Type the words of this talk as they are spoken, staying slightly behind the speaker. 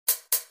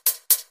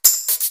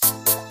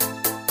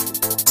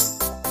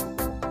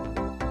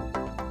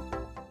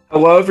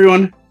Hello,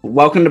 everyone.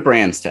 Welcome to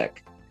Brands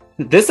Tech.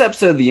 This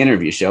episode of the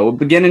interview show will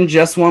begin in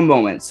just one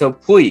moment, so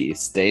please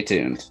stay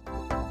tuned.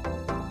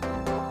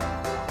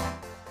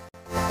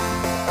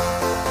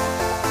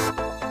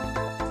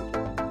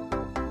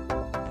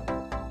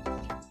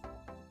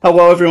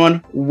 Hello,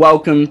 everyone.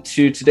 Welcome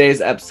to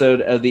today's episode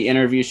of the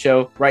interview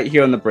show right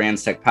here on the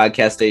Brands Tech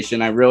podcast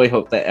station. I really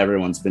hope that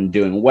everyone's been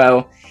doing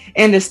well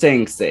and is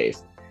staying safe.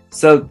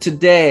 So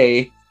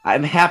today,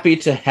 I'm happy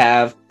to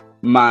have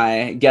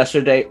my guest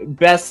today,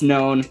 best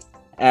known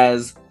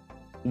as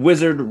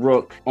Wizard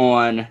Rook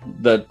on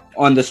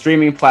the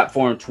streaming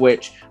platform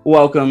Twitch.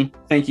 Welcome.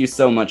 Thank you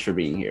so much for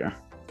being here.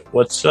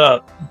 What's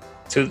up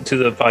to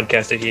the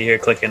podcast? If you hear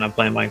clicking, I'm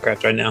playing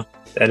Minecraft right now.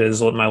 That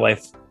is my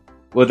life.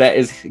 Well, that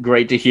is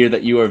great to hear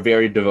that you are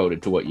very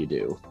devoted to what you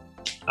do.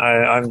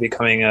 I'm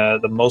becoming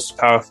the most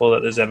powerful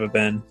that there's ever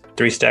been.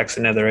 3 stacks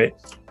of netherite.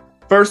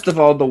 First of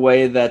all, the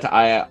way that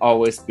I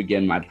always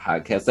begin my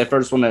podcast, I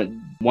first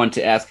want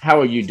to ask, how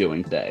are you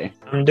doing today?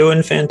 I'm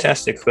doing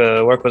fantastic.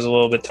 Work was a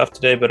little bit tough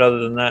today, but other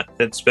than that,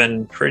 it's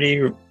been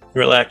pretty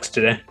relaxed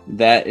today.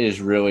 That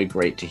is really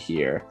great to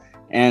hear.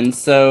 And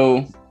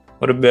so...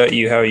 What about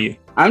you? How are you?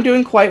 I'm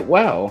doing quite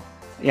well.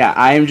 Yeah,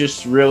 I am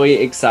just really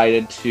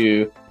excited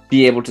to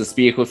be able to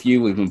speak with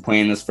you. We've been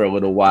playing this for a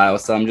little while,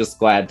 so I'm just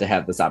glad to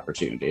have this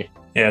opportunity.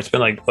 Yeah, it's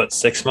been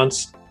 6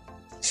 months?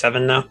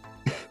 7 now?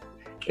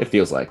 It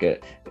feels like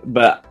it.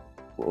 But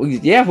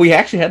yeah, we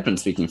actually had been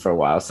speaking for a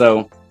while,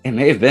 so it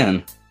may have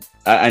been.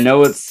 I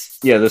know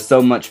there's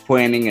so much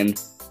planning and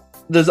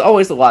there's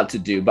always a lot to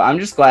do, but I'm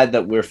just glad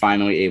that we're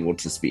finally able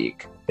to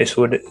speak. This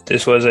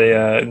was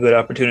a good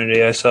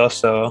opportunity I saw,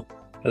 so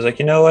I was like,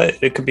 you know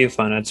what? It could be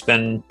fun. It's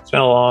been a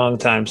long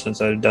time since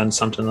I've done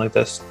something like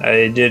this.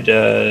 I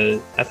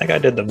think I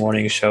did the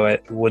morning show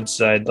at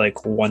Woodside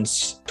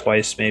once,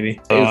 twice maybe.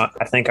 So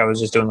I think I was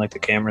just doing the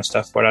camera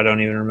stuff, but I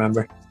don't even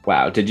remember.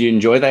 Wow. Did you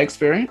enjoy that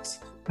experience?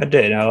 I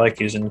did. I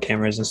like using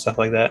cameras and stuff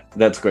like that.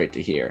 That's great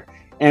to hear.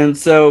 And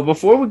so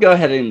before we go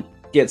ahead and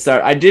get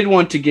started, I did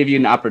want to give you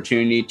an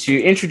opportunity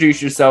to introduce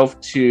yourself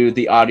to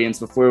the audience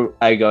before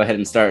I go ahead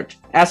and start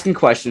asking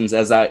questions,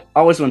 as I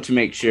always want to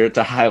make sure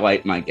to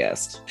highlight my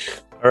guest.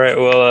 All right.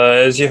 Well,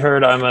 as you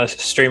heard, I'm a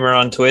streamer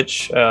on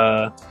Twitch.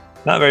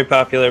 Not very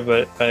popular,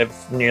 but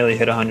I've nearly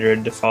hit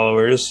 100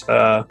 followers.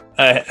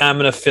 I'm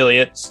an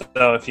affiliate,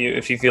 so if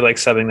you feel like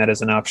subbing, that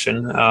is an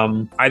option.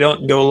 I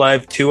don't go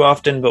live too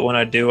often, but when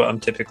I do, I'm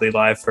typically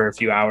live for a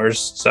few hours.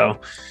 So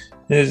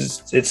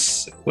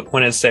it's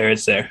when it's there,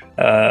 it's there.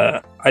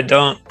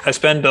 I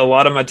spend a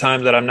lot of my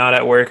time that I'm not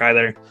at work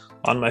either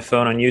on my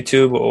phone on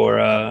YouTube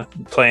or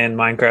playing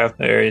Minecraft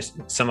or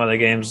some other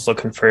games,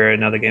 looking for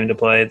another game to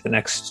play. The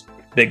next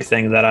big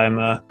thing that I'm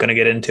going to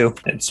get into.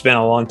 It's been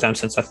a long time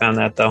since I found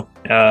that, though.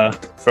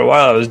 For a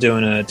while, I was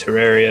doing a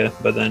Terraria,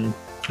 but then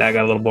that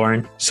got a little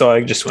boring. So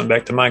I just went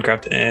back to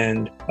Minecraft.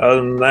 And other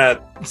than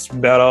that, that's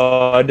about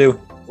all I do.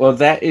 Well,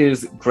 that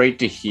is great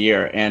to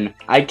hear. And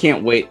I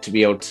can't wait to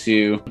be able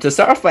to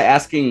start off by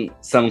asking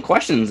some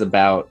questions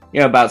about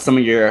some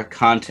of your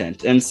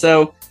content. And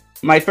so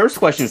my first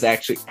question is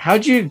actually,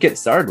 how'd you get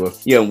started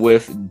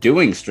with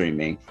doing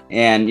streaming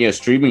and,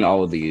 streaming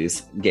all of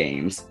these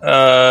games?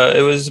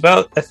 It was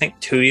about, I think,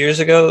 2 years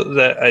ago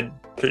that I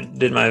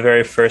did my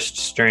very first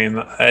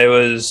stream. I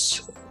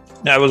was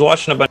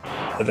watching a bunch,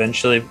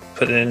 eventually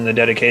put in the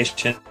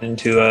dedication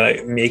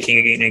into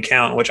making an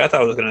account, which I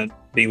thought was going to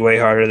be way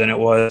harder than it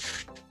was.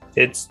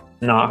 It's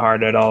not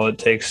hard at all. It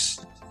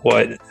takes,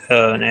 an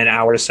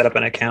hour to set up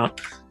an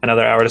account,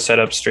 another hour to set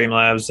up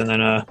Streamlabs, and then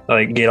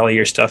get all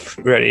your stuff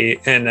ready.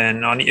 And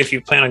then if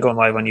you plan on going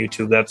live on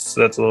YouTube, that's a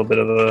little bit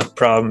of a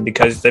problem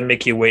because they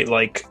make you wait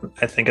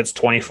I think it's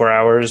 24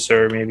 hours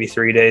or maybe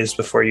 3 days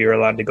before you're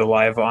allowed to go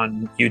live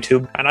on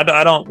YouTube. And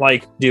I don't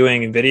like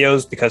doing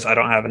videos because I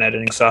don't have an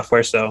editing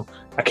software, so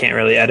I can't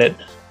really edit.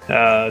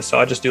 So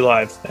I just do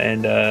live,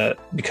 and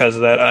because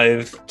of that,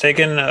 I've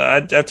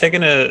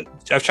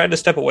tried to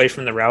step away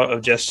from the route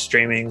of just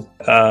streaming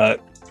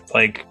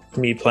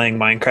me playing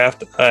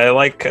Minecraft. I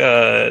like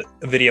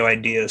video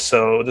ideas,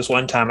 so this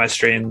one time I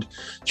streamed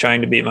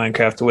trying to beat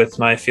Minecraft with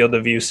my field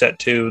of view set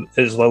to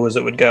as low as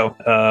it would go.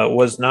 I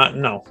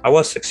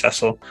was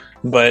successful,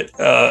 but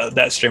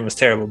that stream was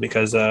terrible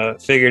because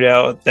figured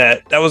out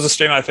that was a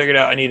stream I figured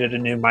out I needed a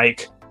new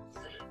mic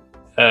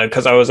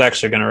because I was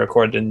actually going to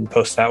record and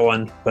post that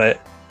one,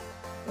 but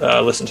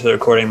listen to the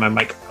recording, my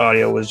mic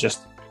audio was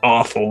just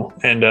awful,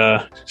 and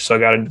so I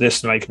got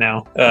this mic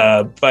now,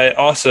 but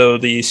also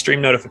the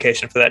stream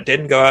notification for that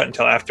didn't go out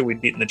until after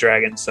we'd beaten the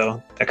dragon,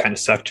 so that kind of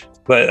sucked.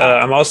 But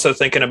I'm also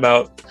thinking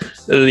about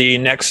the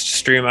next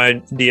stream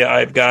idea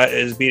I've got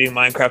is beating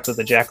Minecraft with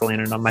a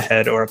jack-o'-lantern on my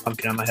head or a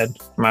pumpkin on my head.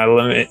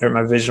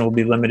 My vision will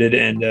be limited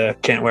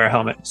and can't wear a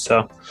helmet,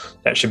 so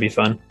that should be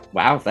fun.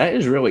 Wow, that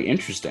is really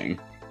interesting.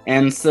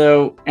 And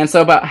so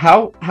about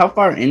how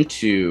far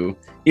into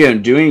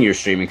doing your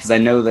streaming, because I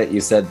know that you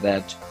said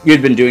that you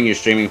had been doing your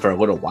streaming for a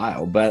little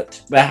while,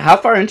 but how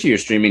far into your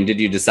streaming did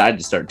you decide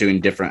to start doing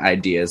different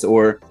ideas,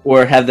 or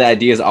have the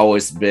ideas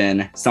always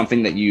been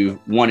something that you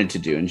wanted to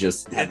do and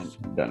just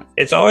haven't done it?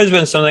 It's always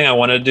been something I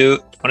wanted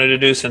to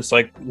do since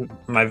like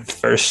my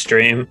first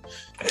stream.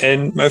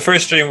 And my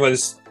first stream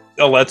was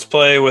a let's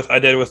play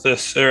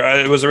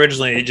it was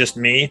originally just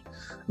me,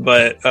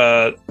 but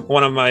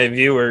one of my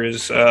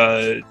viewers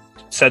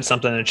said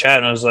something in the chat,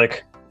 and I was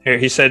like,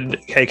 he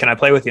said, "Hey, can I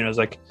play with you?" And I was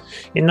like,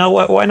 "You know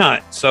what? Why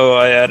not?" So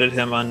I added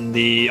him on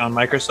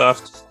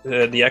Microsoft,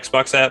 the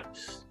Xbox app,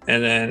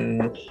 and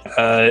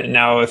then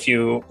now if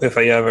you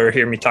ever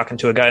hear me talking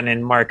to a guy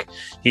named Mark,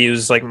 he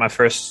was like my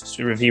first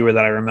reviewer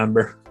that I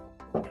remember.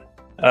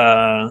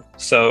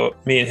 So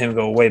me and him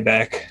go way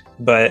back,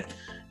 but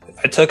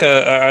I took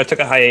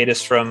a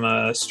hiatus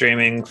from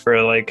streaming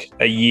for like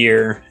a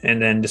year,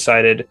 and then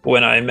decided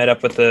when I met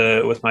up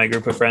with my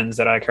group of friends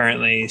that I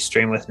currently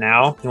stream with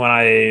now, when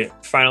I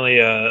finally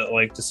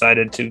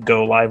decided to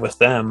go live with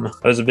them,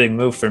 it was a big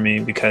move for me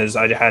because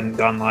I hadn't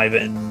gone live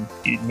in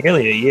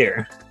nearly a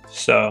year.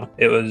 So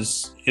it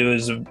was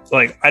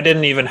like I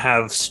didn't even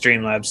have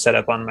Streamlabs set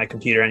up on my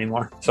computer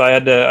anymore. So I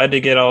had to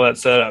get all that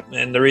set up. And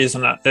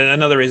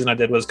another reason I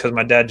did was because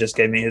my dad just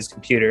gave me his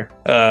computer.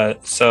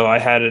 So I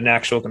had an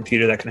actual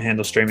computer that can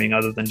handle streaming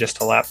other than just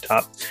a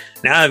laptop.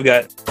 Now I've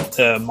got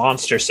a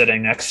monster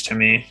sitting next to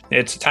me.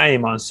 It's a tiny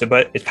monster,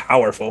 but it's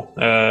powerful.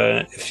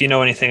 If you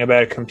know anything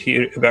about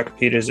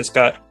computers, it's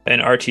got an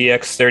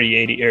RTX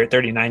 3080 or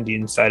 3090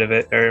 inside of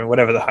it, or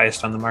whatever the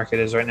highest on the market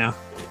is right now.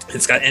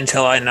 It's got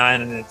Intel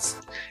i9, and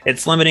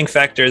its limiting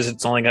factors,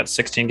 it's only got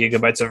 16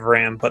 gigabytes of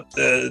RAM, but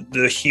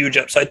the huge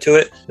upside to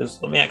it is,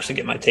 let me actually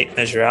get my tape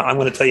measure out. I'm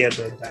going to tell you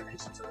the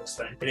dimensions of this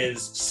thing. It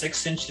is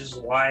 6 inches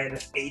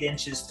wide, 8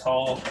 inches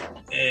tall,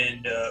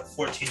 and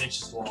 14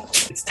 inches long.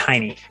 It's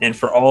tiny, and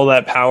for all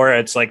that power,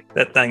 it's like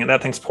that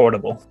thing's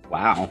portable.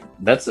 Wow,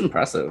 that's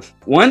impressive.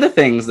 One of the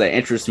things that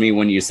interests me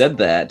when you said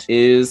that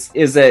is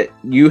that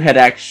you had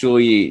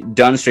actually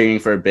done streaming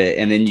for a bit,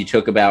 and then you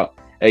took about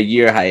a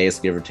year hiatus,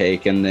 give or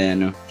take, and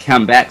then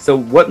come back. So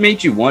what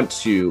made you want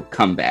to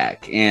come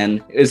back?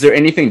 And is there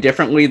anything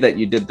differently that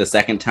you did the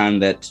second time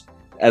that,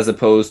 as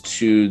opposed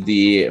to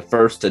the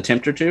first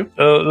attempt or two?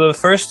 So the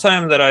first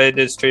time that I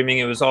did streaming,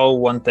 it was all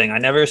one thing. I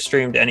never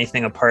streamed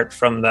anything apart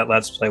from that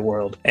Let's Play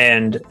world.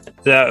 And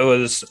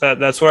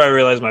that's where I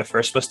realized my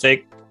first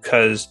mistake,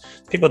 because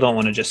people don't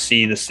want to just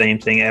see the same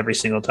thing every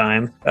single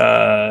time.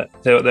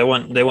 They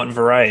want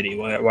variety.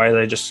 Why are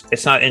they just?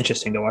 It's not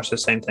interesting to watch the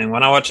same thing.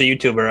 When I watch a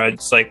YouTuber,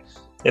 it's like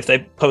if they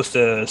post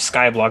a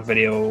Skyblock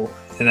video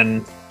and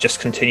then just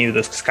continue the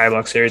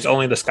Skyblock series,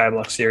 only the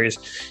Skyblock series,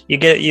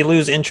 you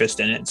lose interest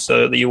in it.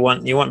 So you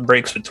want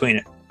breaks between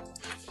it.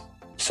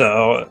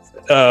 So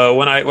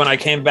when I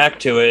came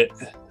back to it,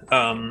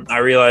 I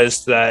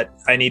realized that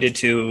I needed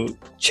to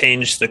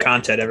change the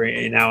content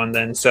every now and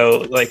then. So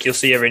like you'll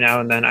see every now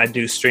and then I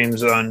do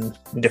streams on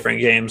different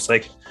games.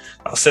 Like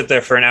I'll sit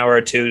there for an hour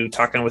or two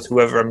talking with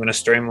whoever I'm going to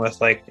stream with.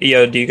 Like,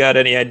 yo, do you got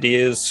any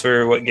ideas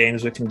for what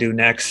games we can do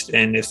next?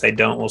 And if they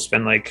don't, we'll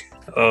spend like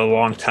a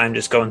long time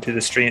just going through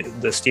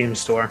the Steam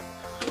store,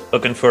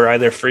 looking for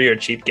either free or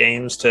cheap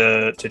games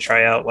to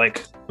try out.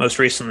 Like most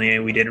recently,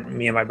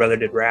 me and my brother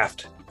did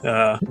Raft.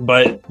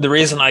 But the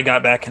reason I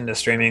got back into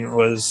streaming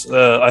was,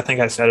 I think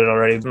I said it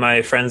already,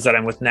 my friends that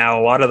I'm with now,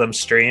 a lot of them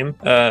stream.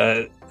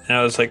 And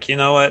I was like, you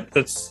know what?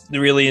 That's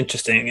really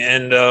interesting.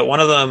 And one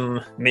of them,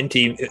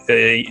 Minty,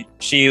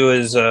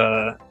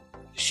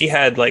 she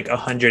had like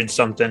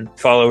 100-something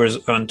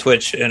followers on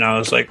Twitch. And I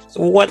was like,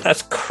 what?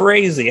 That's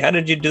crazy. How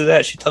did you do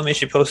that? She told me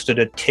she posted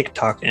a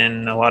TikTok,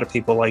 and a lot of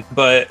people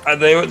but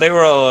they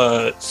were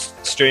all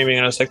streaming.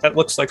 And I was like, that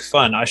looks like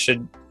fun.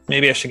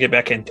 Maybe I should get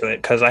back into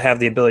it because I have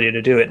the ability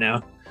to do it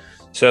now.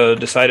 So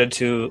decided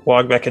to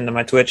log back into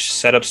my Twitch,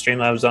 set up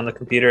Streamlabs on the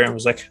computer, and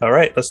was like, all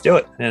right, let's do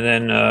it. And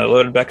then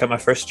loaded back up my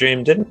first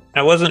stream.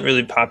 I wasn't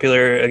really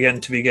popular again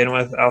to begin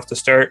with off the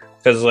start,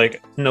 because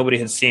like nobody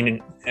had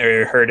seen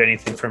or heard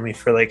anything from me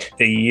for like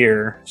a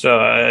year. So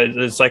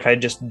it's like I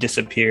just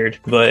disappeared.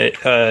 But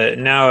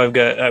now I've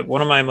got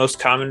one of my most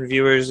common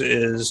viewers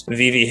is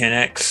Vivi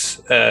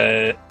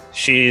Hinex.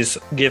 She's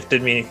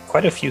gifted me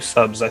quite a few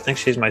subs. I think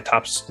she's my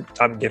top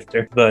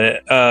gifter.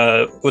 But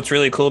what's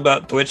really cool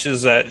about Twitch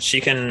is that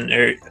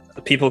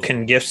people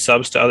can gift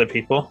subs to other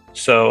people.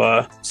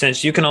 So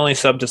since you can only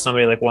sub to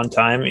somebody like one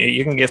time,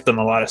 you can gift them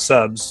a lot of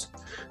subs.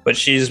 What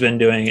she's been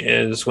doing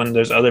is when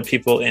there's other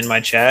people in my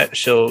chat,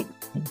 she'll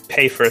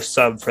pay for a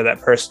sub for that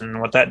person.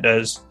 And what that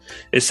does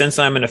is, since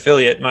I'm an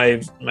affiliate,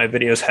 my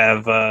videos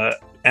have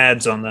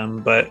ads on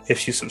them, but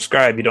if you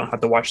subscribe, you don't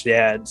have to watch the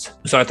ads.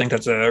 So I think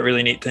that's a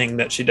really neat thing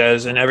that she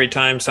does. And every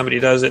time somebody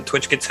does it,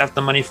 Twitch gets half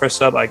the money for a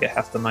sub, I get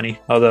half the money.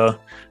 Although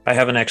I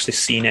haven't actually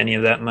seen any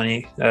of that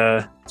money.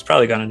 It's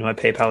probably gone into my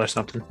PayPal or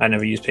something. I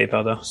never use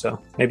PayPal though,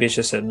 so maybe it's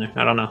just sitting there.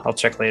 I don't know. I'll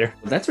check later.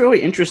 That's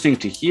really interesting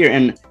to hear.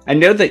 And I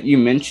know that you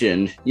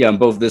mentioned,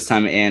 both this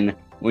time and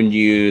when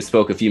you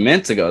spoke a few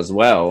minutes ago as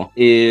well,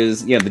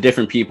 is, you know, the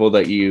different people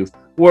that you've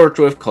worked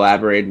with,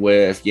 collaborated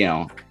with, you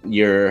know,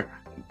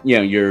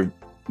 your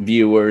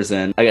viewers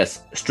and I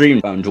guess stream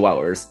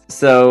dwellers.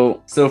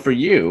 So for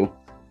you,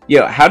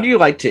 yeah, how do you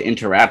like to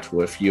interact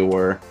with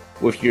your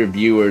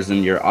viewers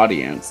and your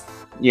audience?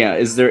 Yeah,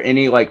 is there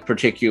any like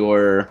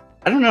particular,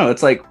 I don't know,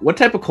 it's like, what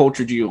type of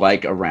culture do you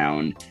like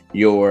around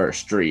your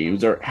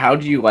streams, or how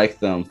do you like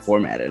them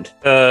formatted?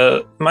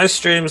 My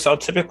streams, I'll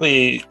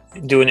typically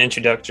do an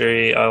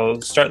introductory.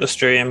 I'll start the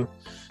stream,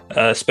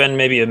 spend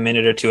maybe a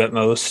minute or two at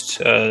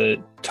most,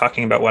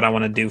 talking about what I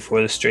want to do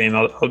for the stream.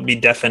 I'll be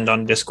deafened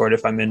on Discord.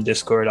 If I'm in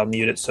Discord, I'll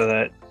mute it so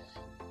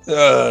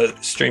that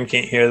stream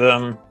can't hear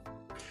them.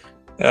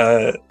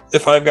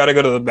 If I've got to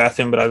go to the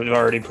bathroom, but I've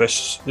already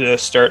pushed the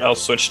start, I'll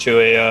switch to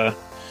a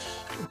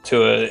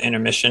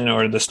intermission,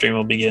 or the stream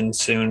will begin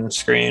soon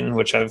screen,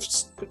 which I've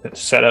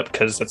set up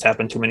because that's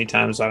happened too many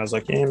times. I was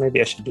like, yeah,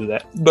 maybe I should do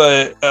that.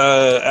 But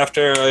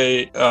after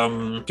I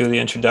do the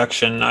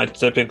introduction, I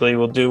typically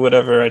will do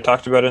whatever I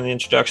talked about in the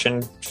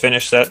introduction,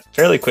 finish that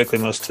fairly quickly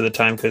most of the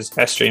time, because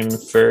I stream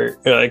for,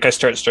 like, I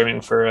start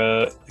streaming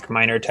for like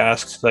minor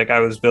tasks. Like,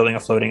 I was building a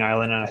floating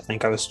island, and I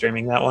think I was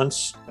streaming that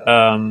once.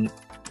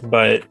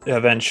 But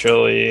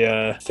eventually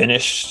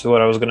finished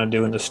what I was going to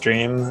do in the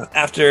stream.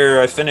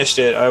 After I finished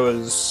it,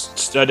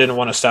 I didn't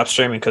want to stop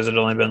streaming because it had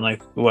only been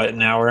like,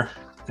 an hour?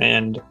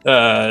 And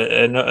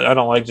I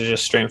don't like to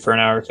just stream for an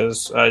hour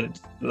because,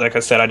 like I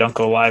said, I don't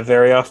go live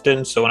very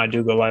often. So when I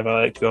do go live,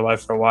 I like to go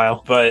live for a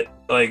while. But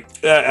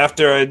like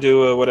after I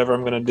do whatever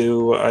I'm going to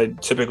do, I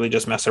typically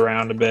just mess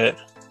around a bit,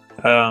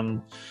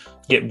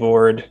 get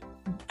bored,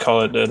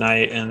 call it a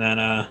night, and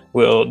then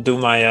we'll do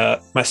my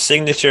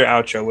signature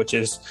outro, which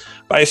is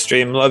bye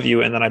stream, love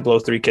you, and then I blow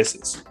 3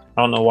 kisses.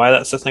 I don't know why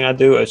that's the thing I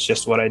do. It's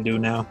just what I do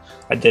now.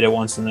 I did it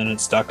once and then it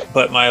stuck.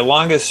 But my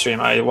longest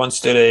stream, I once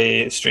did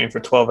a stream for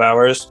 12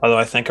 hours, although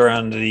I think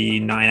around the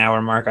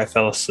 9-hour mark I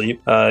fell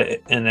asleep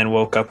and then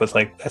woke up with,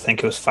 like, I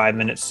think it was 5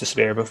 minutes to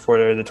spare before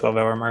the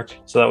 12-hour mark.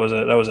 So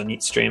that was a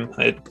neat stream.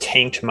 It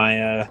tanked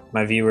my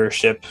my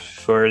viewership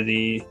for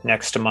the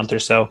next month or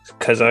so,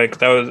 because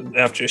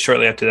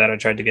shortly after that I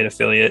tried to get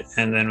affiliate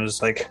and then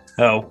was like,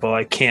 oh well,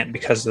 I can't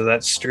because of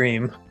that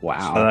stream.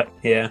 Wow.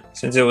 So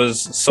since it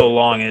was so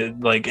long,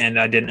 and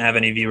I didn't have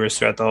any viewers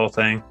throughout the whole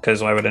thing,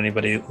 because why would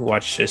anybody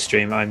watch this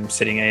stream? I'm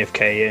sitting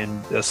AFK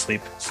and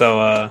asleep,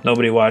 so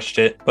nobody watched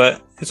it,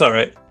 but it's all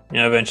right.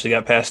 I eventually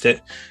got past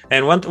it.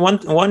 And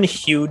one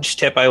huge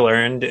tip I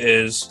learned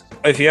is,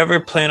 if you ever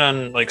plan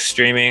on like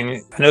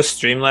streaming, I know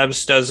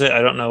Streamlabs does it.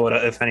 I don't know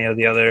if any of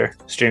the other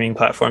streaming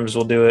platforms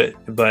will do it,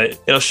 but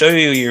it'll show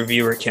you your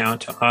viewer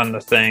count on the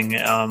thing.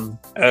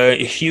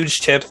 A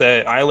huge tip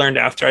that I learned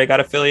after I got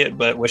affiliate,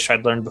 but wish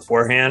I'd learned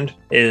beforehand,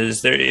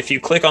 is if you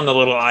click on the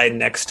little eye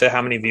next to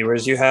how many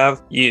viewers you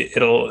have,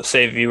 it'll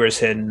say viewers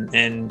hidden.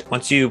 And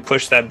once you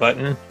push that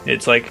button,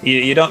 it's like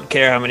you don't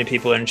care how many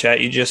people are in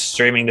chat. You're just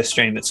streaming to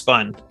stream. It's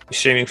fun. You're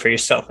streaming for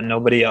yourself and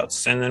nobody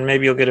else. And then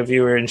maybe you'll get a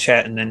viewer in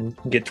chat and then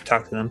get to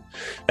talk to them.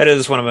 That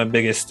is one of my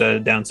biggest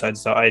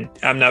downsides, though.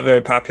 I'm not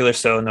very popular,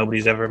 so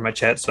nobody's ever in my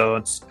chat.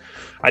 So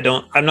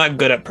I'm not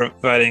good at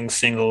providing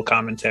single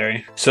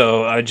commentary.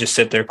 So I just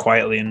sit there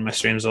quietly in my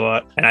streams a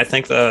lot. And I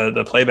think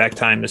the playback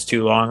time is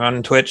too long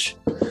on Twitch.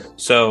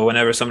 So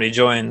whenever somebody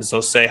joins,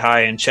 they'll say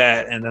hi in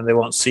chat and then they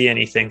won't see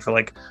anything for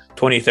like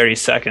 20-30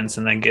 seconds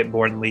and then get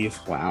bored and leave.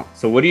 Wow.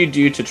 So what do you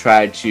do to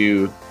try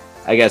to,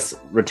 I guess,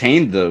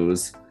 retain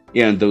those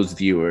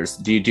viewers?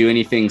 Do you do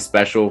anything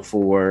special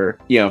for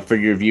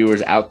your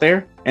viewers out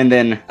there? And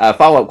then a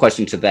follow-up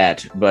question to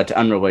that, but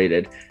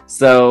unrelated.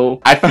 So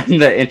I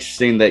find that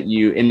interesting that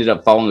you ended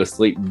up falling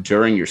asleep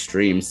during your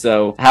stream.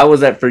 So how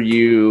was that for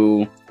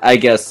you, I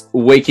guess,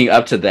 waking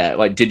up to that?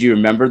 Like, did you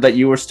remember that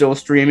you were still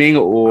streaming,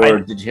 or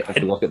did you have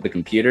to look at the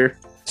computer?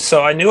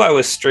 So I knew I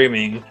was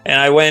streaming, and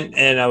I went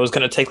and I was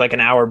going to take like an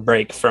hour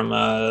break from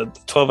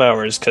 12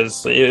 hours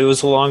because it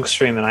was a long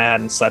stream and I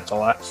hadn't slept a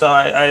lot. So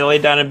I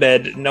laid down in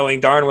bed knowing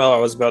darn well I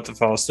was about to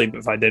fall asleep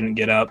if I didn't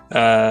get up.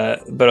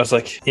 But I was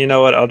like, you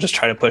know what? I'll just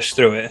try to push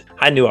through it.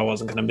 I knew I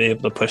wasn't going to be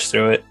able to push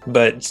through it,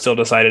 but still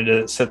decided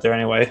to sit there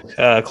anyway.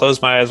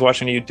 Closed my eyes,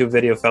 watching a YouTube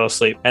video, fell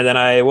asleep. And then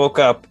I woke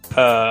up.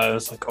 I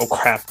was like, oh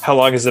crap, how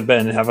long has it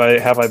been? Have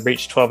I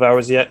breached 12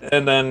 hours yet?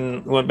 And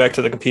then went back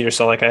to the computer.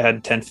 So like I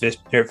had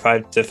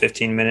 5 to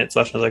 15 minutes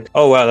left. I was like,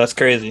 oh wow, that's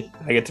crazy.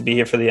 I get to be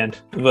here for the end.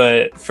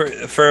 But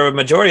for a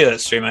majority of that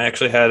stream, I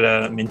actually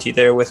had Minty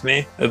there with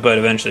me, but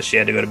eventually she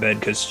had to go to bed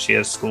because she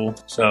has school.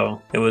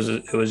 So it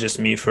was just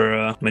me for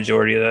a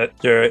majority of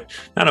that. Or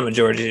not a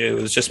majority, it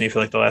was just me for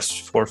like the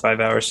last 4 or 5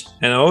 hours.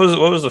 And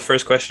what was the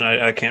first question?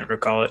 I can't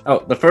recall it. Oh,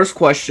 the first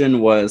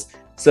question was,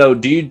 so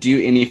do you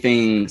do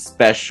anything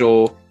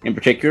special in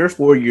particular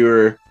for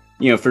your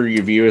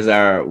viewers that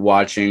are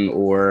watching,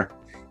 or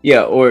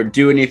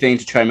do anything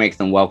to try to make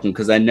them welcome?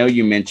 Because I know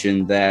you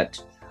mentioned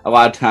that a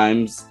lot of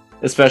times,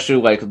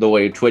 especially like the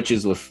way Twitch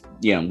is with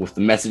the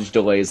message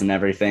delays and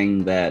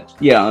everything, that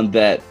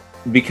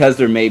because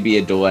there may be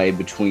a delay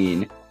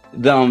between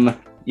them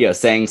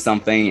saying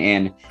something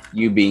and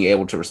you being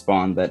able to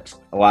respond, that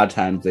a lot of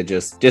times they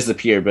just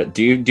disappear. But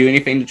do you do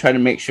anything to try to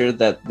make sure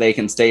that they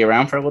can stay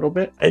around for a little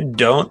bit? I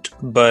don't,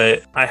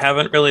 but I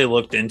haven't really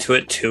looked into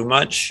it too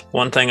much.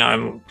 One thing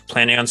I'm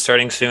planning on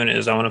starting soon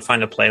is I want to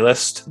find a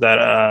playlist that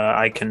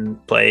I can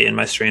play in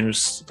my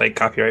streams, like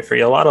copyright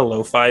free. A lot of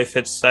lo-fi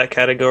fits that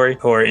category,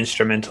 or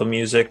instrumental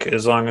music,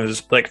 as long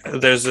as, like,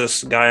 there's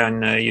this guy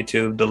on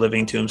YouTube, The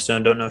Living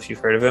Tombstone. Don't know if you've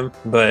heard of him,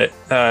 but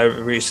I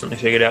recently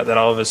figured out that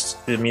all of his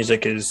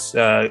music is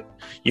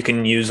you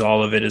can use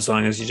all of it as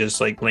long as you just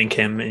like link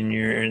him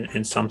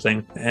in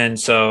something. And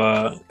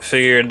so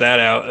figured that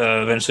out.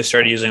 Eventually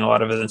started using a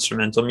lot of his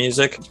instrumental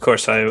music. Of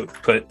course, I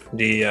put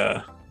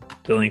the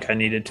link I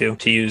needed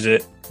to use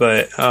it.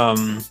 But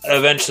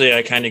eventually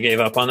I kind of gave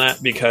up on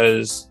that,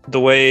 because the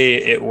way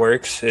it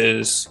works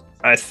is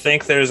I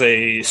think there's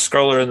a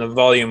scroller in the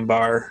volume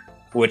bar,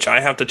 which I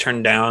have to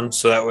turn down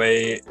so that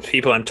way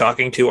people I'm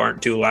talking to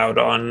aren't too loud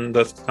on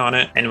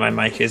it, and my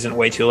mic isn't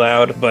way too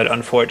loud. But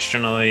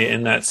unfortunately,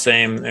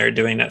 they're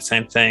doing that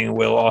same thing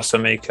will also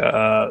make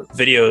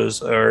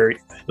videos, or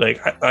like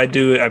I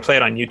play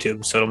it on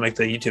YouTube, so it'll make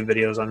the YouTube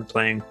videos I'm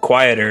playing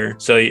quieter.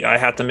 So I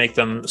have to make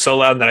them so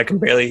loud that I can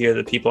barely hear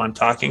the people I'm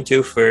talking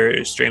to for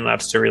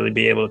Streamlabs to really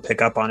be able to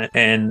pick up on it.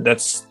 And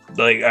that's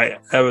like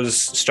I was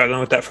struggling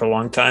with that for a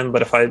long time,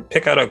 but if I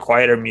pick out a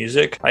quieter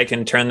music, I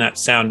can turn that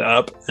sound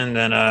up, and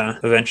then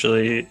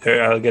eventually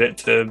I'll get it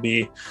to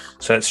be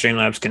so that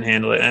Streamlabs can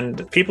handle it.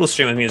 And people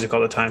stream with music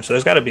all the time, so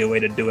there's got to be a way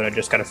to do it. I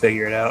just got to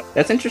figure it out.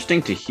 That's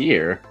interesting to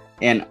hear,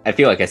 and I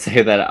feel like I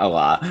say that a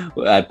lot.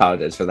 I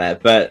apologize for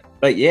that,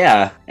 but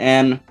yeah.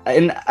 And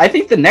I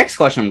think the next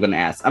question I'm going to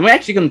ask, I'm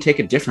actually going to take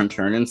a different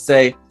turn and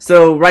say,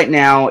 so right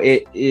now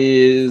it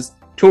is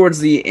towards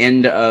the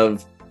end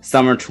of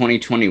summer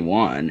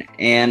 2021,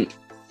 and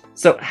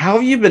so how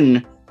have you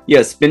been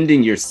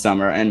spending your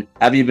summer, and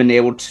have you been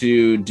able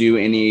to do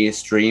any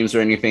streams or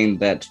anything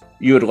that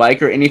you would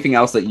like, or anything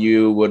else that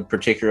you would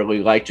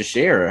particularly like to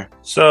share?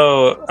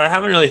 So I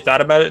haven't really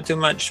thought about it too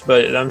much,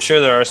 but I'm sure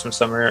there are some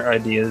summer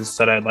ideas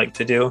that I'd like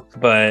to do.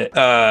 But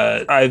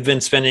I've been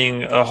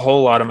spending a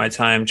whole lot of my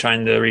time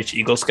trying to reach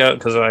Eagle Scout,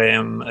 because I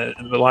am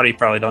a lot of you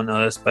probably don't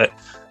know this, but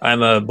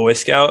I'm a Boy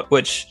Scout,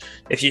 which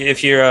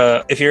if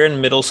you're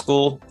in middle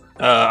school,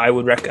 I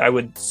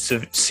would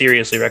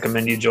seriously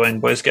recommend you join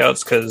Boy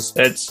Scouts, because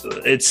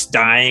it's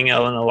dying in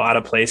a lot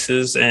of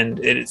places, and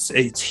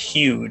it's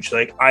huge.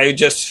 Like, I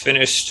just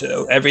finished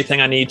everything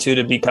I need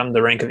to become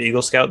the rank of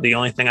Eagle Scout. The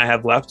only thing I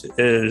have left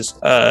is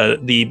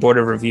the board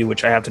of review,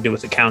 which I have to do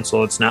with the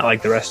council. It's not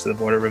like the rest of the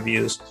board of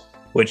reviews,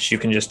 which you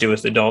can just do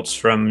with adults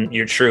from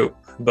your troop.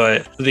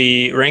 But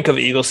the rank of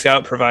Eagle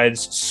Scout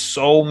provides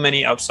so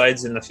many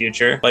upsides in the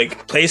future.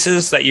 Like,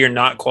 places that you're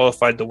not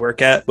qualified to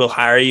work at will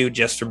hire you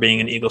just for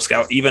being an Eagle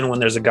Scout, even when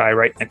there's a guy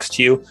right next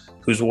to you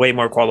who's way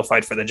more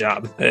qualified for the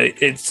job.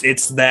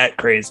 It's that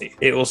crazy.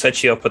 It will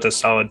set you up with a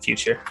solid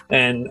future.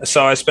 And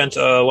so I spent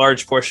a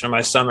large portion of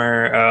my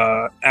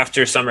summer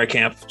after summer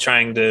camp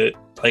trying to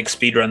like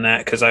speedrun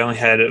that, because I only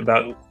had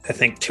about, I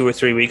think, 2 or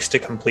 3 weeks to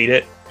complete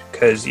it,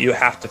 because you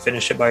have to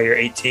finish it by you're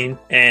 18.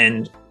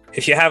 And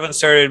if you haven't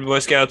started Boy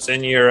Scouts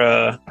and you're,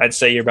 I'd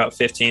say you're about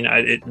 15,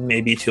 it may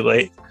be too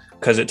late,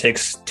 because it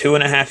takes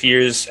 2.5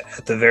 years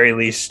at the very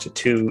least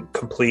to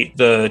complete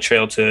the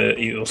trail to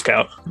Eagle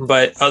Scout.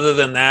 But other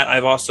than that,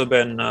 I've also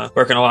been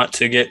working a lot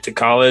to get to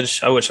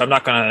college, which I'm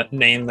not going to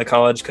name the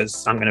college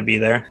because I'm going to be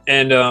there.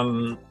 And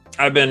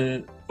I've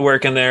been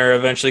working there,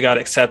 eventually got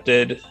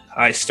accepted.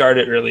 I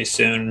started really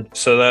soon,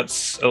 so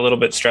that's a little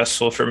bit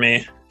stressful for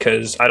me,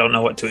 because I don't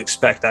know what to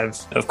expect. I've,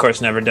 of course,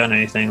 never done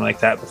anything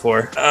like that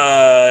before.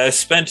 I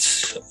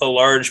spent a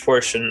large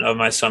portion of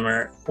my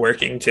summer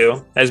working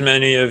too. As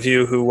many of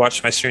you who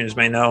watch my streams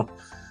may know,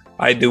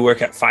 I do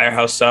work at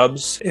Firehouse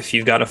Subs. If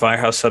you've got a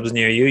Firehouse Subs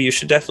near you, you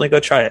should definitely go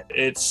try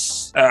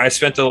it. I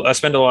spend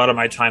a lot of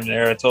my time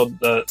there. I told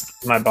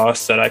my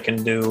boss that I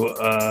can do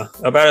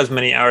about as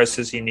many hours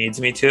as he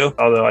needs me to,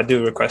 although I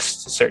do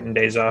request certain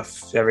days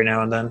off every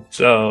now and then.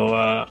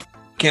 So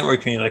can't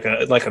work me like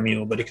a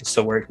mule, but he can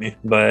still work me.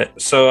 But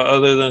so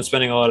other than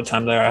spending a lot of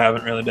time there, I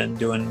haven't really been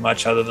doing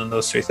much other than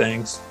those 3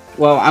 things.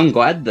 Well, I'm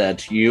glad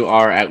that you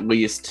are at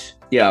least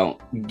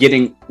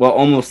getting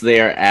almost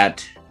there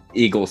at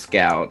Eagle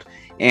Scout.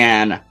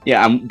 And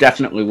I'm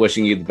definitely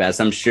wishing you the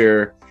best. I'm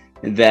sure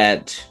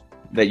that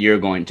you're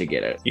going to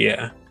get it.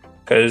 Yeah,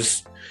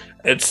 because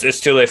it's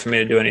too late for me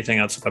to do anything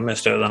else. If I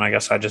missed it, then I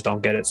guess I just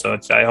don't get it. So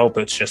I hope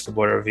it's just a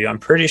board review. I'm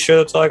pretty sure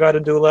that's all I got to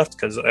do left,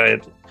 because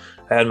I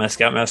had my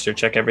Scoutmaster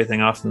check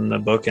everything off in the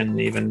book and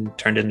even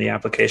turned in the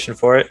application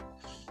for it,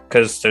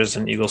 because there's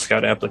an Eagle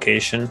Scout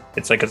application.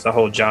 It's like it's a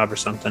whole job or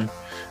something.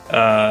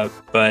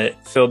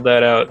 But filled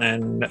that out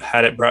and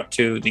had it brought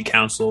to the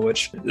council,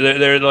 which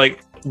they're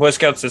like, Boy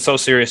Scouts is so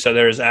serious that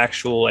there's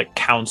actual like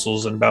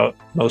councils in about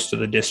most of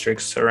the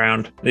districts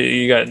around.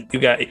 You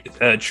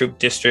got troop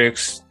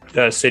districts,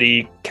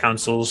 city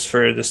councils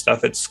for this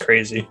stuff. It's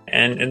crazy.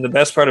 And the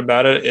best part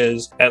about it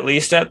is, at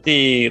least at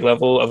the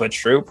level of a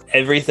troop,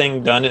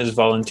 everything done is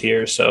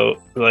volunteer.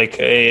 So like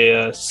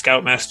a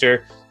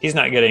Scoutmaster he's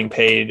not getting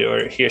paid,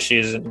 or he or she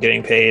isn't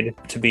getting paid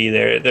to be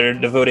there. They're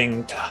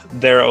devoting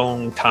their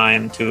own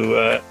time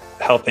to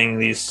helping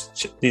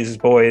these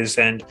boys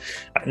and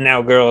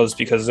now girls,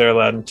 because they're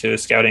allowed into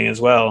scouting as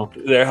well.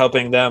 They're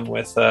helping them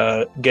with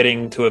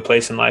getting to a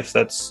place in life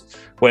that's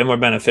way more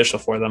beneficial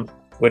for them,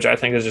 which I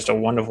think is just a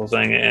wonderful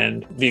thing.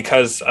 And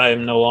because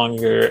I'm no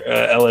longer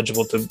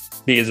eligible to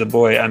be as a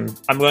boy, I'm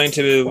going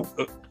to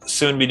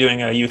soon be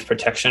doing a youth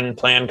protection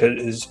plan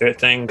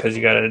because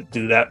you got to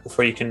do that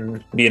before you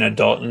can be an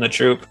adult in the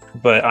troop.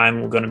 But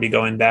I'm going to be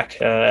going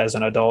back as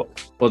an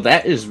adult. Well,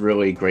 that is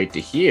really great to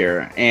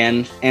hear.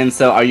 And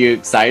so are you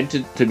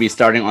excited to be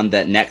starting on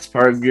that next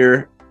part of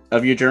your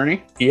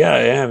journey? Yeah, I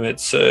am.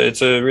 It's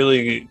a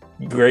really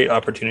great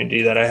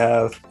opportunity that I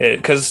have,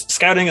 because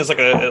scouting is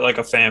like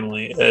a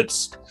family.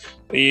 It's,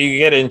 you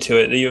get into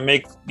it, you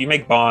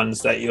make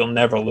bonds that you'll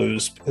never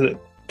lose. Some of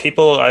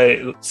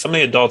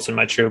the adults in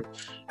my troop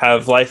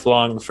have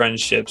lifelong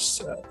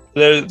friendships.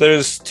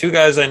 There's two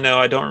guys I know.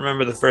 I don't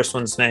remember the first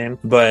one's name,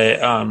 but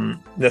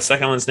the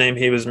second one's name,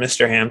 he was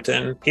Mr.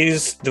 Hampton.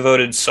 He's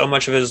devoted so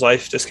much of his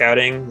life to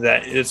scouting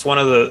that it's one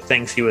of the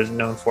things he was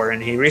known for.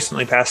 And he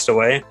recently passed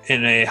away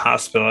in a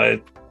hospital.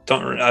 I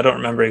don't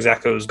remember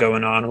exactly what was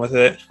going on with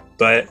it,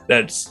 but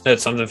that's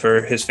something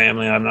for his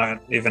family. I'm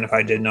not, even if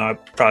I did know, I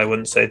probably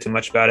wouldn't say too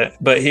much about it.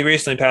 But he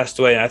recently passed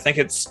away. And I think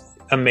it's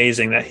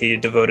amazing that he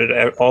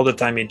devoted all the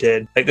time he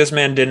did. Like, this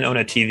man didn't own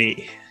a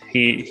TV.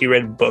 He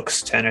read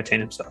books to entertain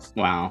himself.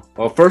 Wow.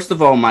 Well, first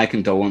of all, my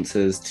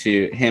condolences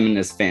to him and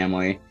his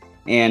family,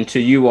 and to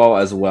you all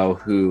as well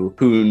who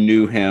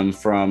knew him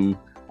from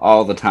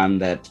all the time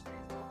that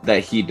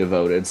he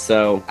devoted.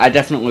 So I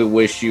definitely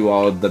wish you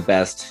all the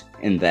best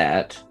in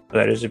that.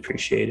 That is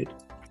appreciated.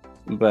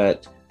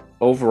 But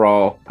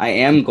overall, I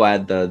am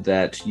glad though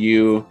that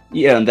you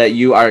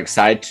are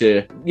excited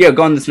to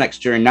go on this next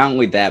journey. Not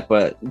only that,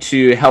 but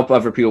to help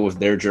other people with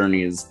their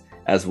journeys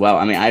as well.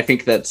 I mean, I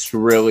think that's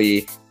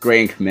really great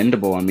and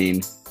commendable. I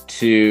mean,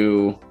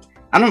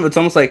 I don't know, it's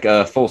almost like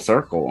a full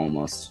circle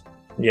almost.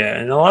 Yeah,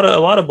 and a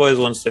lot of boys,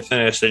 once they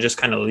finish, they just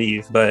kind of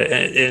leave. But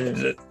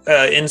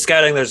in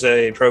scouting, there's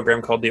a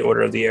program called the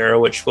Order of the Arrow,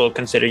 which will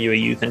consider you a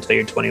youth until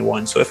you're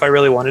 21. So if I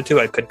really wanted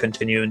to, I could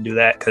continue and do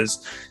that,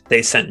 because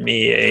they sent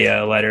me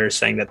a letter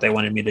saying that they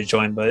wanted me to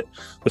join. But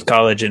with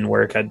college and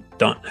work, I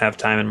don't have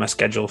time in my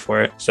schedule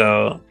for it.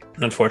 So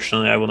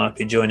unfortunately, I will not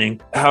be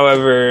joining.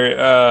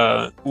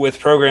 However, with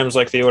programs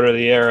like the Order of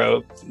the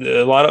Arrow,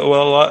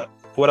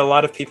 what a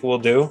lot of people will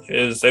do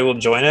is they will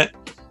join it.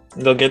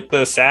 They'll get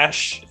the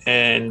sash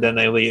and then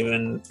they leave.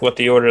 And what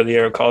the Order of the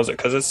Arrow calls it,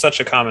 because it's such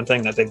a common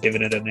thing that they've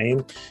given it a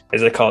name,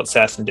 is they call it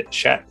sash and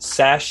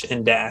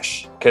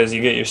dash, because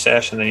you get your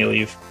sash and then you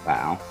leave.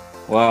 Wow.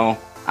 Well,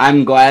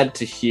 I'm glad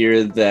to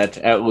hear that,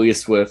 at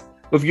least with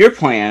your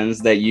plans,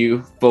 that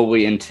you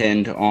fully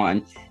intend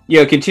on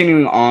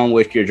continuing on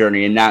with your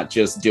journey and not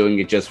just doing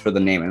it just for the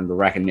name and the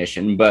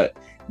recognition, but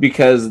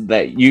because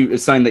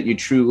it's something that you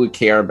truly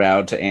care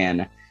about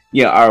and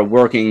are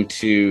working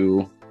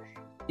to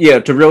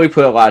really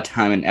put a lot of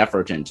time and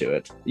effort into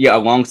it. Yeah,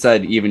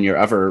 alongside even your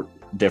other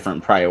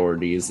different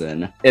priorities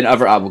and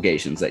other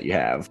obligations that you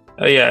have.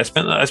 Yeah, I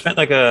spent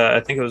like I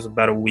think it was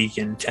about a week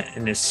in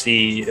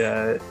Tennessee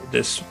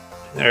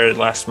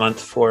last month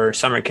for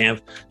summer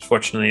camp.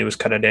 Fortunately, it was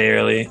cut a day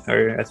early,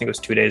 or I think it was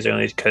 2 days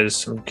early, because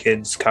some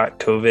kids caught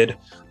COVID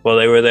while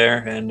they were there,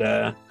 and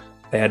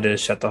they had to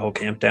shut the whole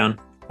camp down.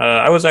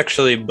 I was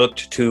actually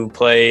booked to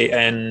play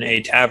in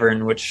a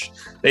tavern, which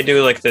they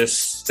do like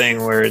this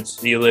thing where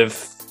you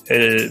live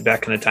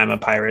back in the time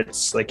of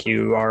pirates, like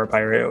you are a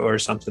pirate or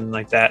something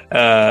like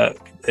that.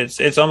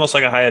 It's almost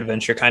like a high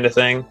adventure kind of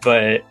thing,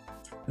 but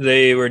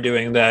they were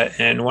doing that,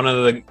 and one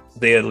of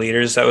the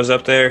leaders that was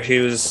up there, he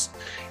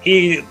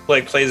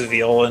like plays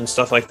viola and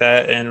stuff like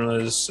that,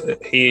 and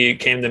he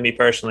came to me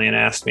personally and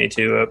asked me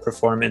to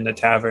perform in the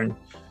tavern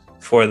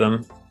for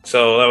them.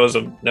 So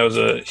that was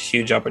a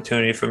huge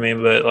opportunity for me,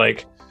 but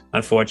like,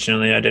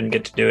 unfortunately, I didn't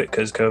get to do it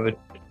because COVID.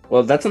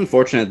 Well, that's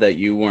unfortunate that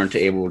you weren't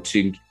able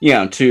to,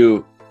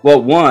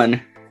 well,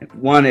 one,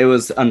 it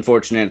was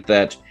unfortunate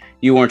that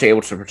you weren't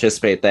able to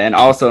participate in that, and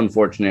also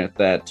unfortunate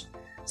that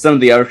some of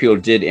the other people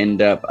did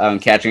end up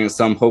catching it.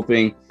 So I'm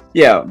hoping,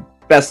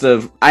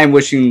 I'm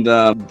wishing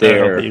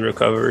their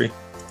recovery.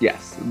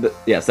 Yes,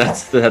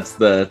 that's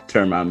the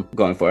term I'm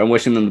going for. I'm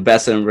wishing them the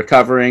best in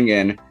recovering,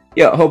 and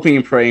hoping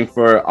and praying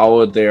for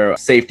all of their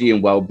safety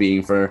and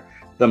well-being for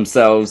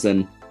themselves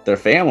and their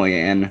family.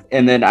 And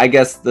then I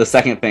guess the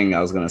second thing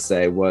I was going to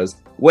say was,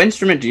 what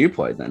instrument do you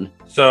play then?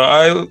 So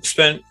I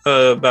spent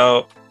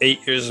about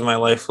 8 years of my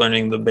life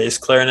learning the bass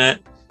clarinet,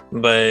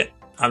 but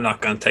I'm not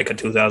going to take a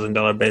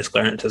 $2,000 bass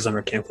clarinet to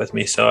summer camp with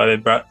me. So I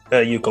brought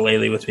a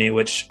ukulele with me,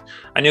 which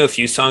I knew a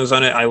few songs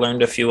on it. I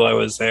learned a few while I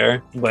was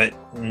there, but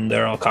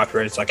they're all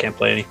copyrighted, so I can't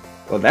play any.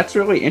 Well, that's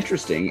really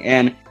interesting.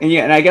 And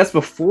I guess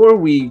before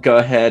we go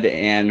ahead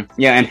and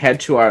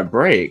head to our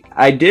break,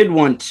 I did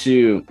want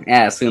to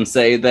ask and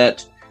say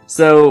that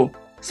so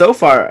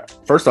far,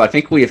 first of all, I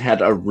think we've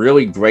had a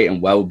really great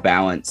and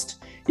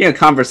well-balanced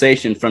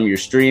conversation from your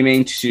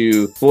streaming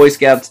to Boy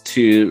Scouts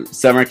to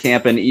summer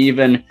camp, and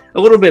even a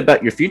little bit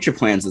about your future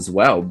plans as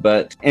well.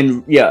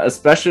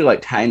 Especially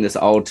like tying this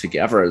all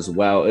together as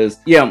well is,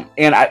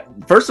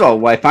 first of all,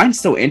 what I find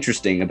so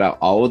interesting about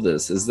all of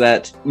this is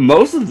that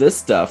most of this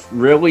stuff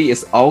really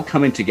is all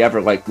coming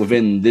together like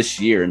within this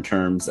year in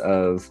terms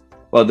of,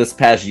 well, this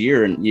past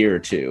year and year or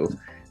two,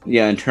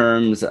 in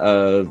terms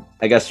of,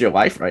 I guess, your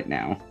life right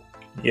now.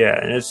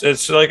 Yeah, and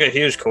it's like a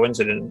huge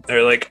coincidence.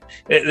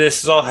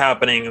 This is all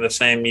happening in the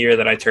same year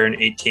that I turned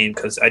 18,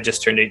 because I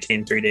just turned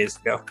 18 3 days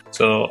ago.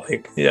 So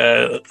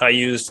I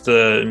used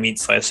the meat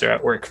slicer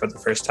at work for the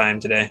first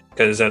time today,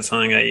 because that's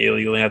something that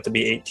you only have to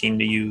be 18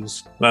 to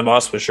use. My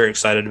boss was sure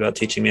excited about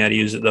teaching me how to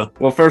use it, though.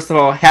 Well, first of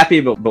all, happy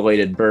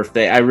belated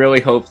birthday. I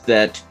really hope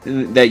that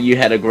you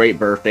had a great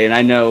birthday, and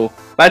I know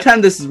by the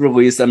time this is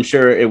released, I'm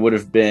sure it would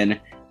have been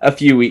a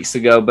few weeks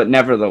ago, but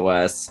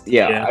nevertheless,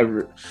 I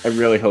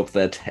really hope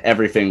that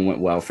everything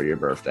went well for your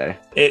birthday.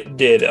 It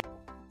did.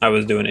 I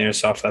was doing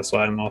airsoft, that's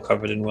why I'm all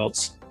covered in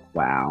welts.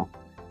 Wow.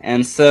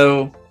 And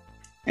so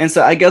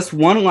I guess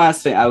one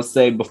last thing I would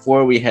say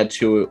before we head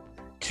to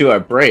our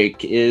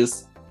break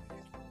is,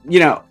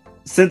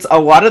 since a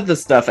lot of the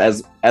stuff,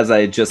 as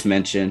I just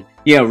mentioned,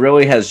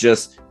 really has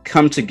just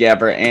come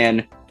together,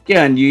 and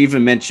you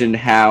even mentioned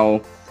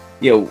how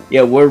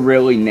we're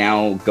really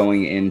now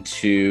going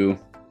into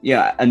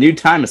a new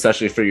time,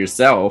 especially for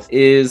yourself.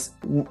 Is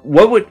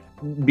what would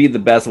be the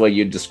best way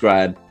you'd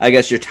describe, I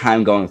guess, your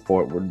time going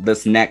forward,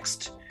 this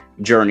next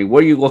journey?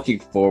 What are you looking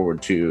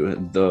forward to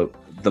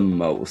the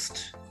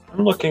most?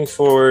 I'm looking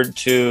forward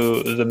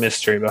to the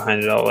mystery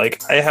behind it all.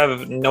 Like, I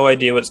have no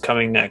idea what's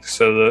coming next,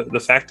 so the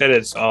fact that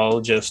it's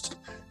all just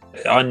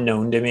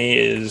unknown to me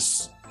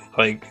is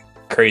like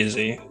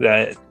crazy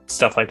that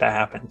stuff like that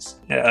happens.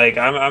 Like,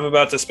 I'm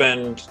about to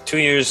spend 2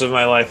 years of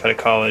my life at a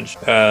college,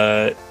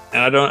 and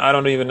I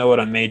don't even know what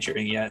I'm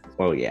majoring yet.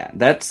 Well, yeah,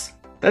 that's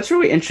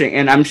really interesting,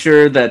 and I'm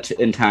sure that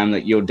in time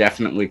that you'll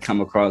definitely come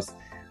across,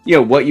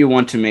 what you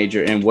want to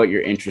major in, what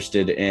you're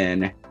interested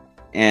in,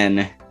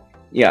 and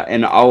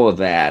all of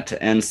that.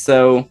 And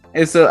so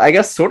I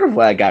guess sort of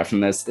what I got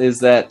from this is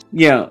that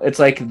it's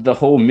like the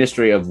whole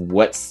mystery of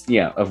what's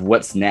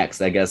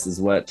next, I guess, is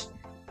what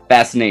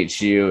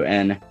fascinates you,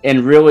 and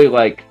really,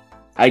 like,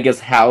 I guess,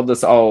 how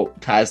this all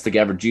ties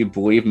together. Do you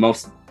believe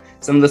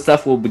some of the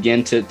stuff will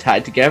begin to tie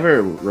together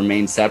or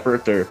remain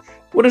separate, or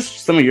what is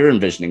some of your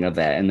envisioning of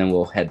that? And then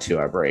we'll head to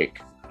our break.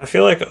 I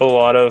feel like a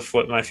lot of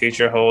what my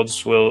future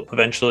holds will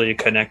eventually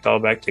connect all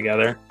back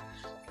together,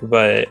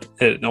 but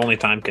only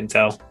time can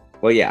tell.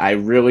 Well, yeah, I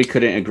really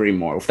couldn't agree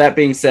more. With that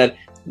being said,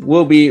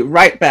 we'll be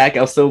right back.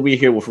 I'll still be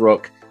here with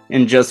Rook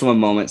in just one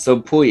moment, so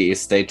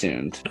please stay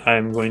tuned.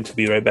 I'm going to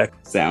be right back.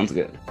 Sounds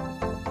good.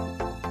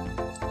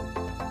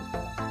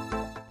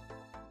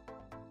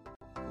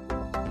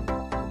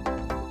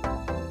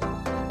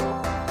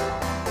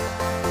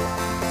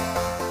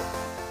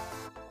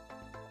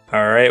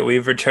 All right,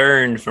 we've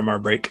returned from our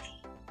break.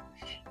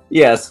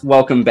 Yes,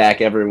 welcome back,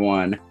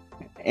 everyone.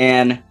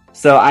 And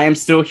so I am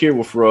still here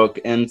with Rook.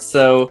 And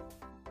so,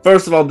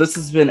 first of all, this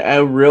has been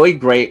a really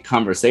great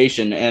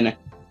conversation. And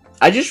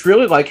I just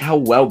really like how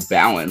well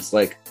balanced,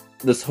 like,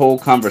 this whole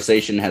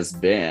conversation has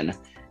been.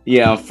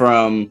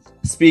 From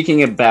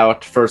speaking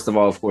about, first of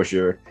all, of course,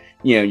 your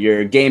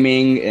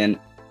gaming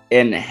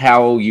and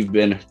how you've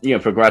been,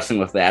 progressing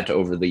with that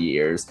over the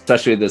years,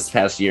 especially this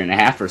past year and a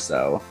half or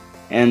so.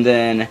 And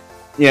then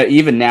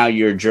even now,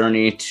 your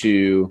journey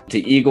to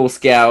Eagle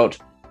Scout,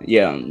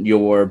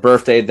 your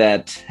birthday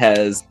that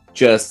has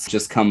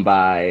just come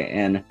by,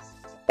 and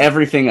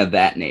everything of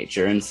that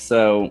nature. And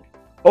so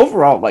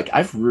overall, like,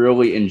 I've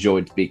really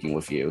enjoyed speaking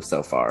with you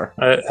so far.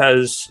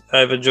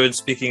 I've enjoyed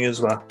speaking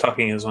as well.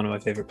 Talking is one of my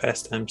favorite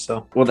pastimes.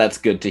 So, well, that's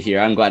good to hear.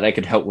 I'm glad I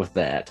could help with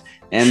that.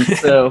 And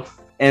so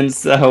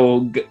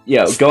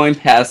going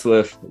past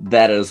with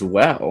that as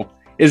well,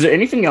 is there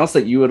anything else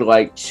that you would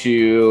like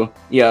to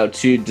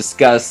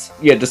discuss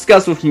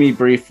with me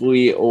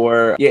briefly,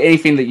 or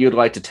anything that you'd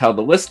like to tell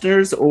the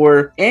listeners,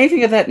 or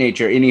anything of that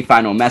nature? Any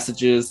final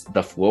messages?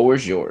 The floor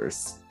is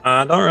yours.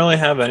 I don't really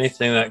have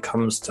anything that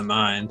comes to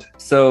mind.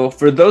 So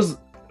for those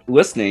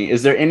listening,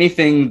 is there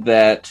anything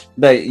that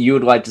you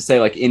would like to say,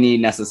 like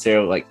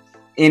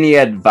any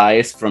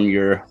advice from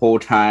your whole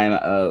time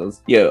of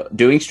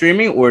doing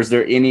streaming, or is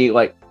there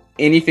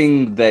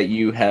anything that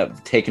you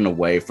have taken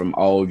away from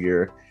all of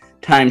your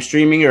time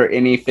streaming, or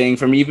anything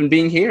from even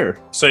being here?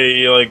 So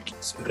you like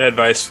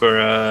advice for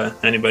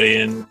anybody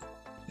in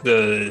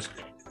the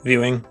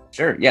viewing?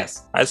 Sure,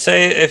 yes. I'd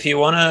say if you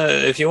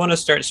wanna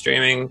start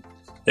streaming,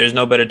 there's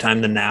no better time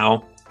than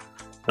now.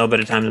 No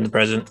better time than the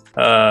present.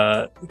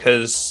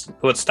 Because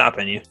what's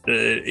stopping you?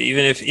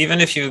 Even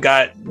if you've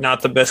got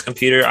not the best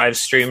computer, I've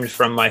streamed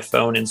from my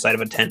phone inside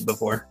of a tent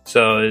before.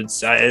 So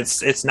it's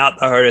not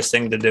the hardest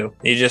thing to do.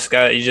 You just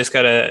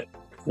gotta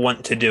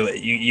want to do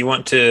it. You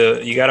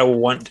gotta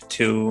want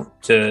to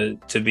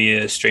be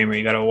a streamer.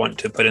 You gotta want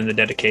to put in the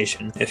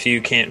dedication. If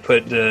you can't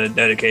put the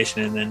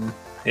dedication in, then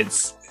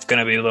it's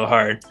gonna be a little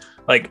hard.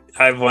 like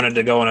I've wanted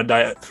to go on a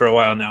diet for a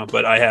while now,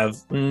 but I have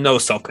no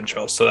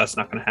self-control, so that's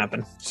not going to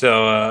happen.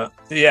 So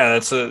yeah,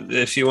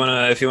 if you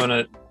want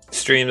to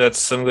stream, that's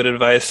some good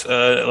advice.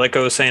 Like I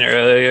was saying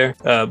earlier,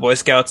 Boy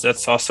Scouts,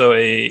 that's also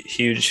a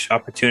huge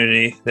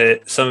opportunity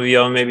that some of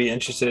y'all may be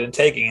interested in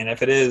taking. And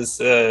if it is,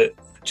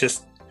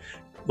 just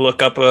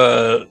look up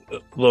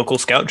local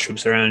scout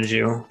troops around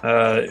you,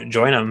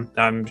 join them.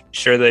 I'm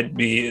sure they'd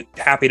be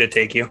happy to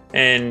take you.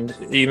 And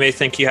you may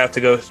think you have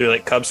to go through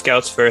like Cub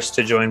Scouts first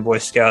to join Boy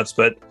Scouts,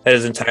 but that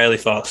is entirely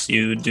false.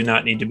 You do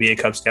not need to be a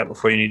Cub Scout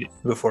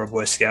before a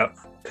Boy Scout.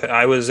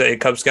 I was a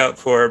Cub Scout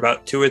for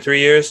about 2 or 3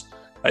 years.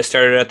 I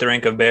started at the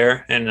rank of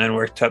Bear and then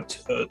worked up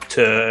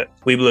to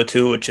Weeblo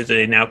 2, which is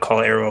they now call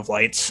Arrow of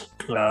Lights.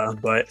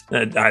 But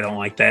I don't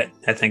like that.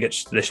 I think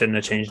they shouldn't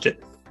have changed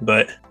it.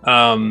 But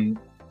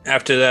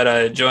after that,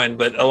 I joined.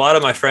 But a lot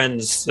of my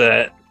friends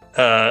that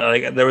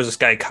like there was this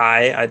guy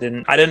Kai. I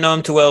didn't know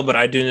him too well, but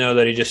I do know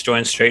that he just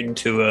joined straight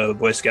into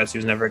Boy Scouts. He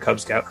was never a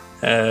Cub Scout.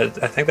 I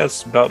think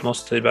that's about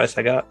most of the advice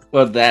I got.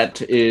 Well,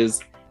 that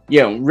is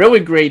really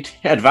great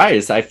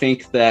advice. I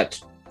think that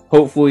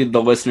hopefully the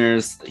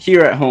listeners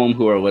here at home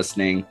who are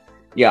listening,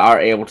 are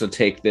able to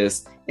take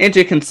this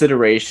into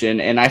consideration.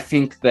 And I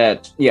think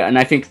that,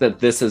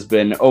 this has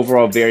been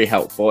overall very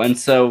helpful. And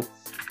so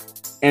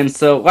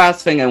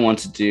last thing I want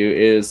to do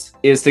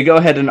is to go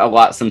ahead and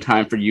allot some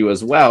time for you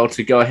as well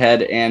to go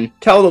ahead and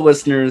tell the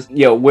listeners,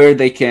 where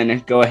they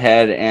can go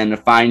ahead and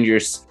find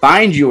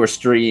your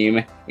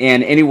stream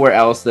and anywhere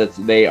else that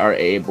they are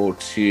able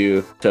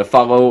to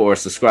follow or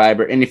subscribe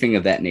or anything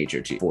of that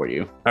nature for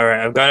you. All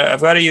right, I've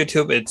got a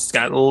YouTube. It's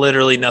got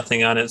literally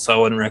nothing on it, so I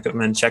wouldn't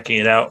recommend checking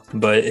it out.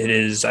 But it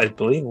is, I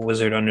believe,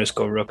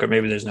 Wizard_Rook, or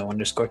maybe there's no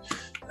underscore.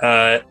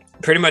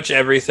 Pretty much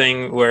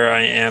everything where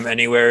I am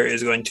anywhere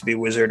is going to be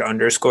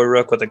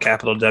Wizard_Rook with a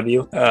capital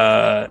W.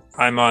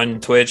 I'm on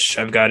Twitch.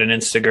 I've got an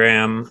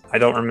Instagram. I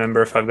don't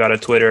remember if I've got a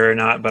Twitter or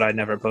not, but I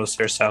never post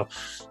there, so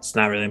it's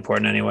not really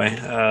important anyway.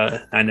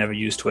 I never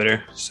use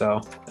Twitter,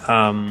 so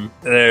I'm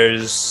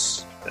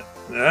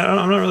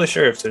not really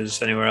sure if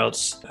there's anywhere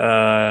else.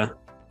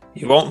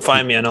 You won't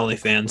find me on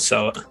OnlyFans,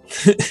 so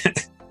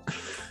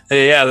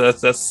yeah,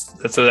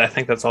 that's I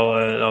think that's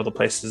all the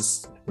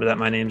places that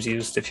my name's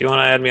used. If you want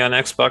to add me on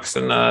Xbox,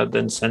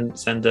 then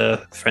send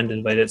a friend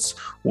invite. It's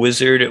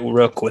Wizard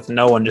Rook with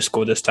no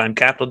underscore this time.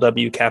 Capital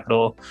W,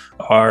 capital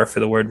R for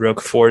the word Rook,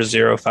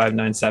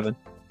 40597.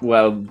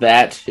 Well,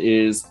 that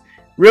is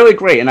really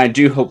great, and I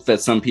do hope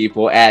that some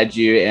people add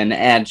you and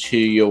add to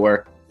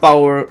your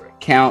follower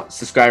count,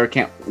 subscriber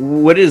count.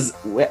 What is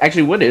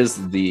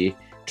the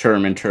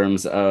term in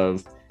terms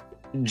of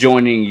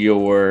joining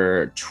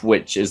your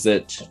Twitch? Is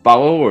it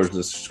follow or is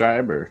it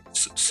subscriber?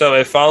 So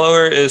a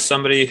follower is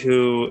somebody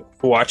who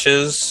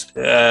watches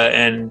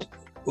and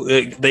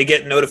they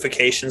get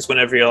notifications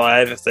whenever you're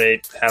live if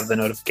they have the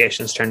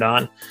notifications turned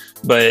on,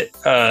 but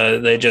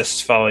they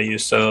just follow you.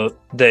 So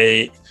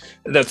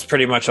that's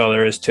pretty much all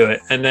there is to it.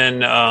 And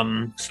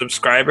then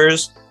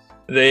subscribers,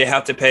 they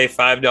have to pay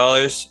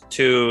 $5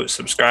 to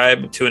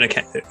subscribe to an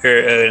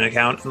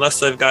account unless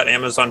they've got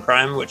Amazon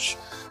Prime, which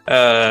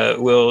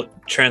will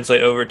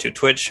translate over to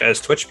Twitch as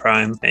Twitch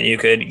Prime, and you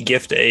could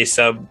gift a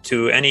sub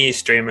to any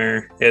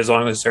streamer as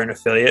long as they're an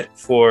affiliate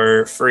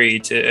for free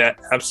to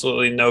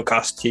absolutely no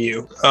cost to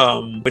you,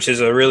 which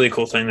is a really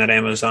cool thing that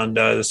Amazon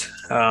does,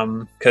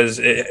 because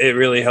it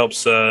really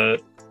helps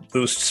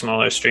boost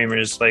smaller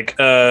streamers. Like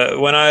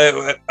when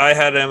I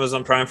had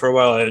Amazon Prime for a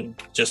while, I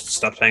just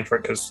stopped paying for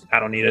it because I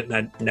don't need it and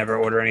I never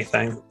order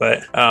anything.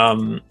 But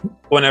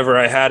whenever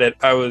I had it,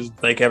 I was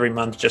like every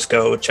month just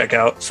go check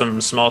out some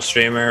small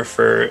streamer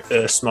for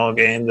a small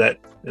game that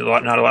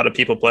not a lot of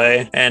people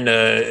play, and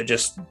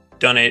just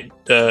donate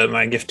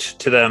my gift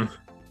to them.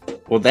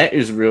 Well, that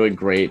is really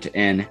great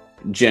and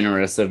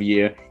generous of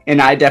you,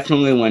 and I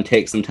definitely want to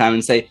take some time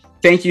and say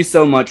thank you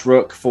so much,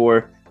 Rook,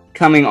 for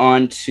coming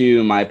on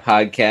to my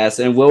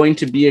podcast and willing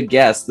to be a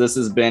guest. This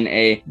has been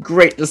a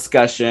great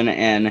discussion,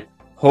 and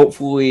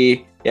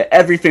hopefully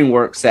everything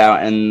works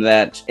out,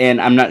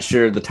 and I'm not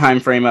sure the time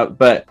frame up,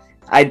 but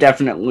I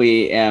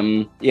definitely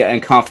am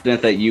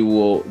confident that you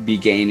will be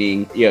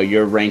gaining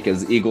your rank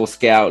as Eagle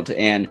Scout,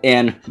 and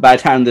by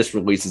the time this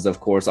releases, of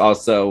course,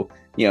 also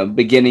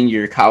beginning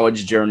your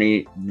college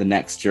journey, the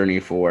next journey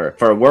for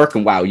work.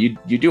 And wow, you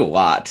do a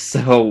lot.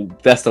 So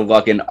best of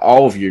luck in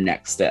all of your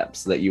next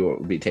steps that you will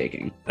be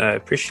taking. I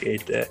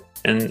appreciate that.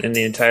 And in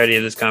the entirety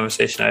of this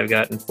conversation, I've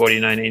gotten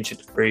 49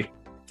 ancient debris.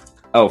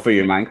 Oh, for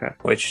your Minecraft?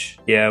 Which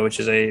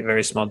is a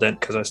very small dent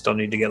because I still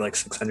need to get like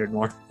 600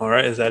 more. All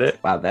right, is that it?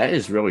 Wow, that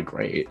is really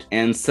great.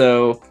 And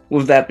so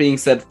with that being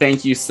said,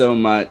 thank you so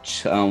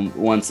much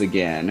once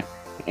again.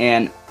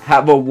 And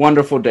have a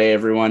wonderful day,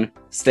 everyone.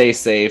 Stay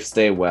safe,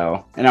 stay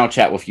well, and I'll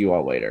chat with you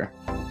all later.